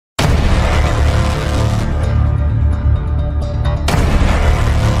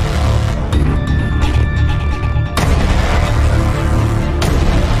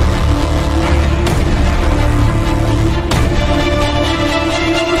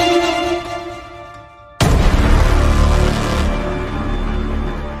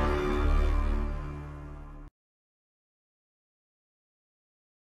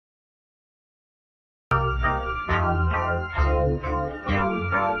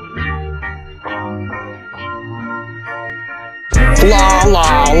La la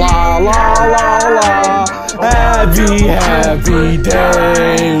la la la la. Happy, happy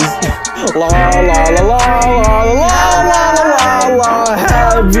days. La la la la la la la la la.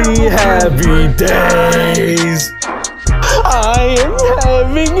 Happy, happy days. I am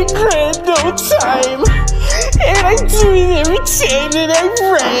having a grand old time, and I do it every time that I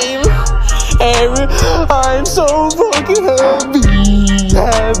rhyme. I'm so fucking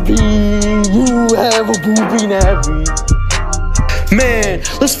happy. You have a poopy nappy. Man,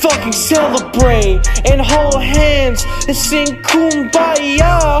 let's fucking celebrate and hold hands and sing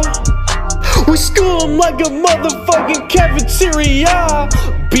Kumbaya. We school 'em like a motherfucking cafeteria,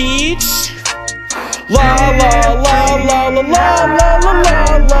 bitch. La la la la la la la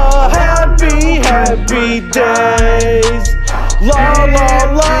la la. Happy, happy days. La la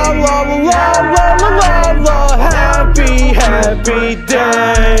la la la la la la la. Happy, happy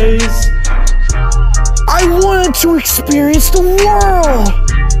days. I wanted to experience the world.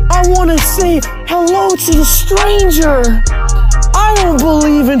 I want to say hello to the stranger. I don't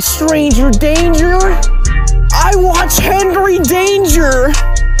believe in stranger danger. I watch Henry Danger.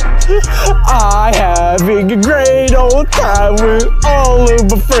 I having a great old time with all of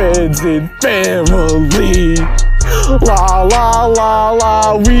my friends and family. La la la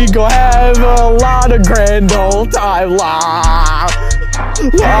la, we gon' have a lot of grand old time. La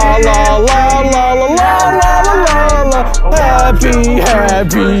la la la la la la la la la. Happy,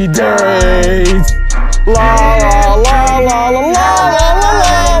 happy days. La la la la la la la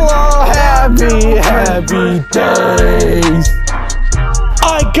la la. Happy, happy days.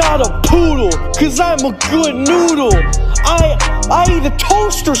 I got a poodle, cause I'm a good noodle. I eat a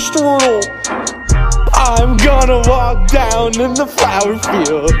toaster strudel. I'm gonna walk down in the flower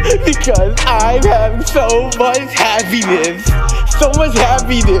field because I'm having so much happiness. So much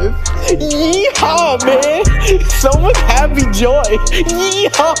happiness. Yeehaw, man. So much happy joy.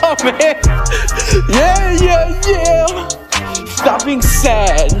 Yeehaw, man. Yeah, yeah, yeah. Stop being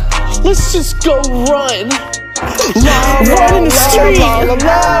sad. Let's just go run. Run in the street.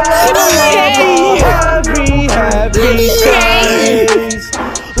 Yay. Happy, happy days.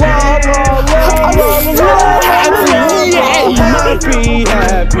 La la la la la la. Happy,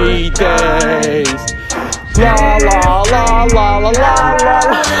 happy days. La la la la la la la.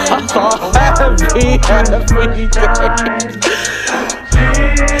 Happy, happy days.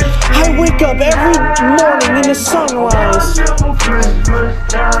 I wake up every morning in the sunrise.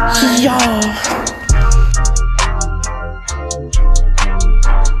 Yeah.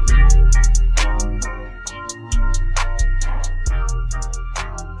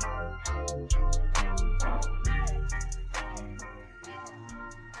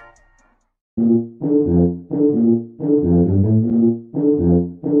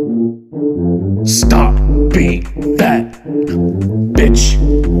 Stop being fat, bitch.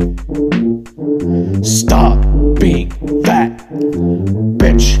 Stop being fat,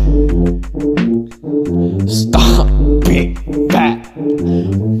 bitch. Stop being fat,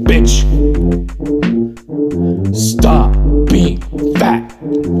 bitch. Stop being fat,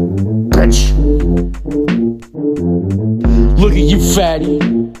 bitch. Look at you, fatty.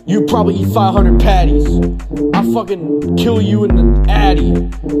 You probably eat 500 patties. I fucking kill you in the addy.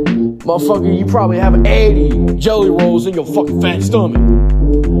 Motherfucker, you probably have 80 jelly rolls in your fucking fat stomach.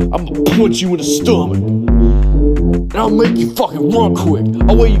 I'ma punch you in the stomach. And I'll make you fucking run quick.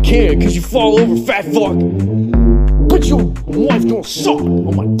 Oh, well, you can, cause you fall over, fat fuck. But your wife gonna suck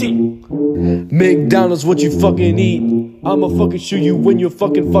on my dick. McDonald's what you fucking eat. I'ma fucking shoot you when you're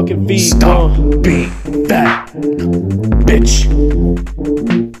fucking feet. Stop being fat, bitch.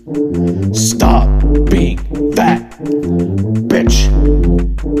 Stop being fat, bitch.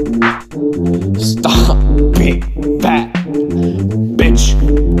 Stop being fat, bitch.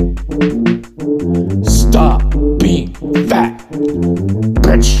 Stop being fat,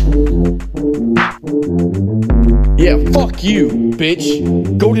 bitch. Yeah, fuck you,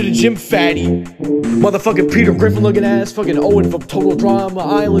 bitch. Go to the gym, fatty. Motherfucking Peter Griffin looking ass. Fucking Owen from Total Drama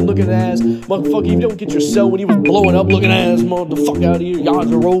Island looking ass. Motherfucker, you don't get your cell when he was blowing up looking ass. Mother the fuck out of here.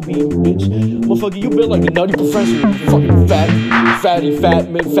 Yajirobe, bitch. Motherfucker, you built like a nutty professor. Fucking fatty, fat,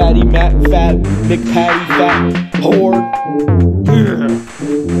 McFatty, Matt, fat, McPatty, fat, whore.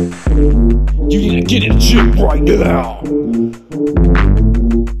 You need to get in the gym right now.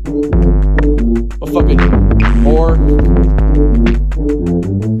 Motherfucking whore.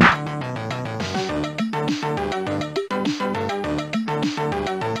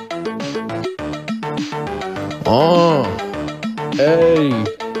 Oh, hey,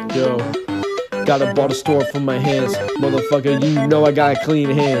 yo, Gotta bought a store from my hands. Motherfucker, you know I got clean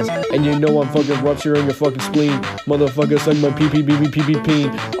hands. And you know I'm fucking rupturing your fucking spleen. Motherfucker, suck my pee.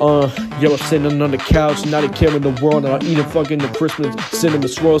 Yo, sitting on the couch, not a care in the world. And I'm eating fucking the Christmas cinnamon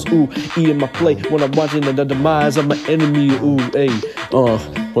swirls. Ooh, eating my plate when I'm watching the demise of my enemy. Ooh, hey,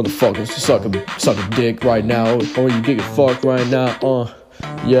 motherfuckers, suck a dick right now. Or you get fucked right now.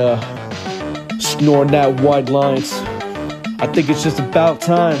 Yeah, snoring that white lines. I think it's just about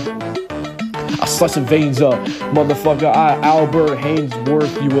time I slice some veins up. Motherfucker, I Albert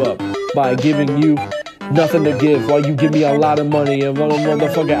Hainsworth you up by giving you nothing to give while you give me a lot of money. And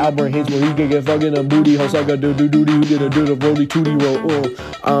motherfucker Albert Hainsworth, he can get fucking a booty hole, sucker do who did a roly tooty roll.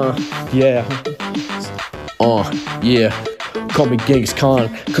 Yeah. Yeah. Call me Genghis Khan,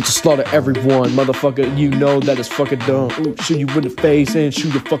 cause I slaughter everyone. Motherfucker, you know that it's fucking dumb. Ooh, shoot you in the face and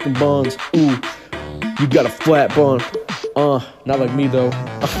shoot your fucking buns. Ooh, you got a flat bun. Not like me though.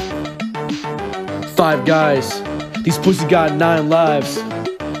 5 guys, these pussies got 9 lives.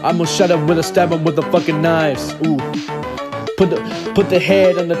 I'ma shut up when I stab them with the fucking knives. Ooh, put the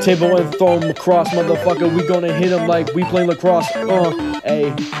head on the table and throw them across. Motherfucker, we gonna hit them like we play lacrosse.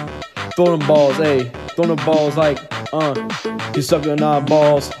 Ayy, throw them balls, ayy. Throw them balls like, you sucking our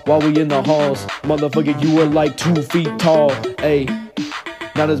balls while we in the halls. Motherfucker, you were like 2 feet tall. Ayy,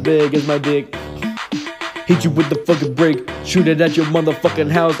 not as big as my dick. Hit you with the fucking brick. Shoot it at your motherfucking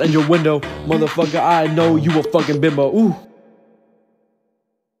house and your window. Motherfucker, I know you a fucking bimbo. Ooh.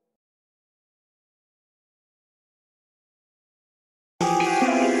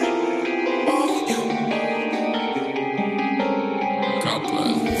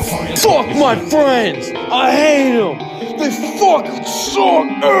 Fuck my friends! I hate them! They fucking suck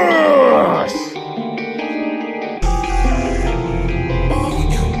ass!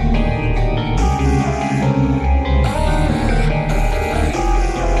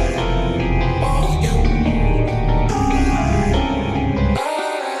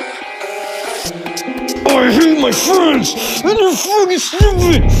 I hate my friends! And they're fucking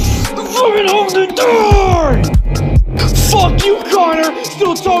stupid! They're fucking hope they die! Fuck you, Connor!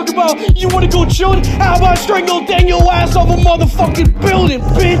 Still talk about you wanna go chillin'? How about I strangle Daniel ass off a motherfucking building,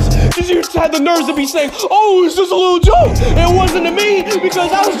 bitch? Cause you just had the nerves to be saying, oh, it's just a little joke. And it wasn't to me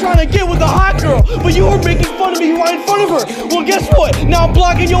because I was trying to get with the hot girl. But you were making fun of me right in front of her. Well, guess what? Now I'm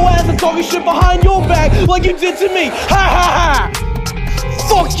blocking your ass and talking shit behind your back like you did to me. Ha ha ha!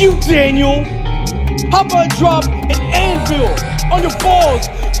 Fuck you, Daniel! How about I drop an anvil on your balls?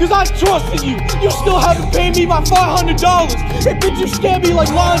 Cause I trusted you. You still haven't paid me my $500. And bitch, you scared me like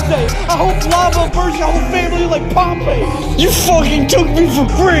Lonze. I hope Lava burns your whole family like Pompeii. You fucking took me for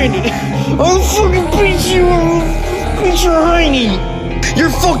granted. I'll fucking beat you your hiney.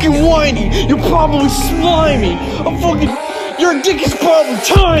 You're fucking whiny. You're probably slimy. Your dick is probably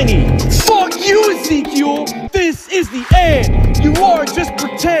tiny. Fuck you, Ezekiel. This is the end. You are just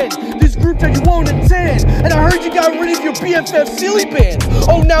pretend. This group that you won't attend. And I heard you got rid of your BFF silly band.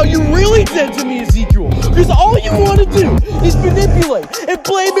 Oh, now you really dead to me, Ezekiel. Because all you want to do is manipulate and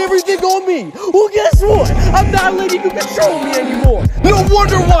blame everything on me. Well, guess what? I'm not letting you control me anymore. No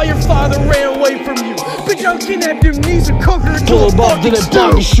wonder why your father ran away from you. Bitch, I'll kidnap your niece and cook her into a fucking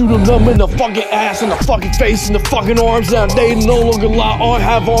stew. Shoot them in the fucking ass and the fucking face and the fucking arms. Now they no longer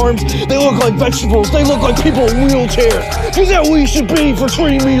have arms. They look like vegetables. They look like people in wheelchairs. Cause that's what you should be for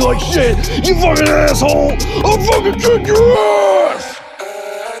treating me like shit. You fucking asshole. I'll fucking kick your ass.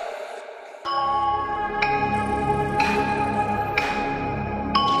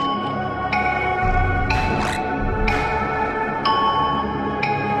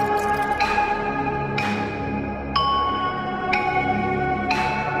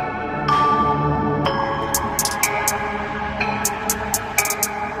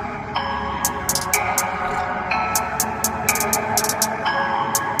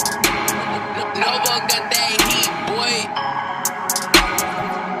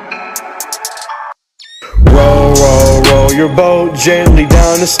 Row your boat gently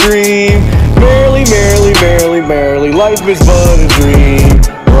down the stream. Merrily, merrily, merrily, merrily, life is but a dream.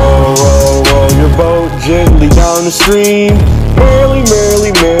 Row your boat gently down the stream. Merrily,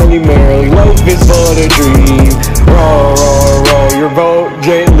 merrily, merrily, merrily, life is but a dream. Row your boat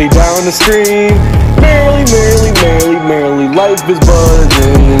gently down the stream. Merrily, merrily, merrily, merrily, life is but a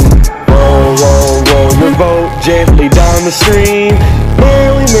dream. Row your boat gently down the stream.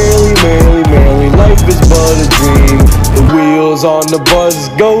 Merrily, merrily, merrily, merrily, life is but a dream. The wheels on the bus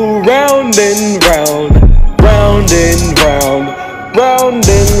go round and round, round and round, round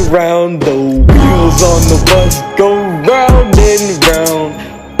and round. The wheels on the bus go round and round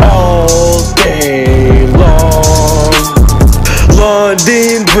all day long.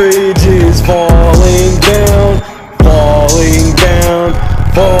 London Bridge is falling. down, falling down,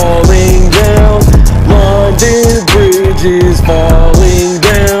 falling down. London Bridge is falling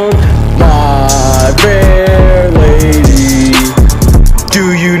down, my fair lady.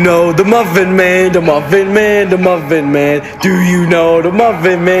 Do you know the Muffin Man, the Muffin Man, the Muffin Man? Do you know the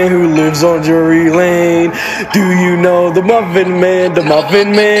Muffin Man who lives on Drury Lane? Do you know the Muffin Man, the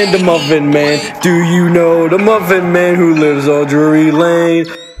Muffin Man, the Muffin Man? Do you know the Muffin Man who lives on Drury Lane?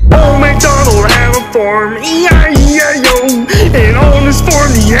 Old MacDonald had a farm, E-I-E-I-O, and on his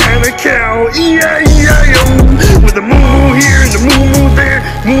farm he had a cow, E-I-E-I-O.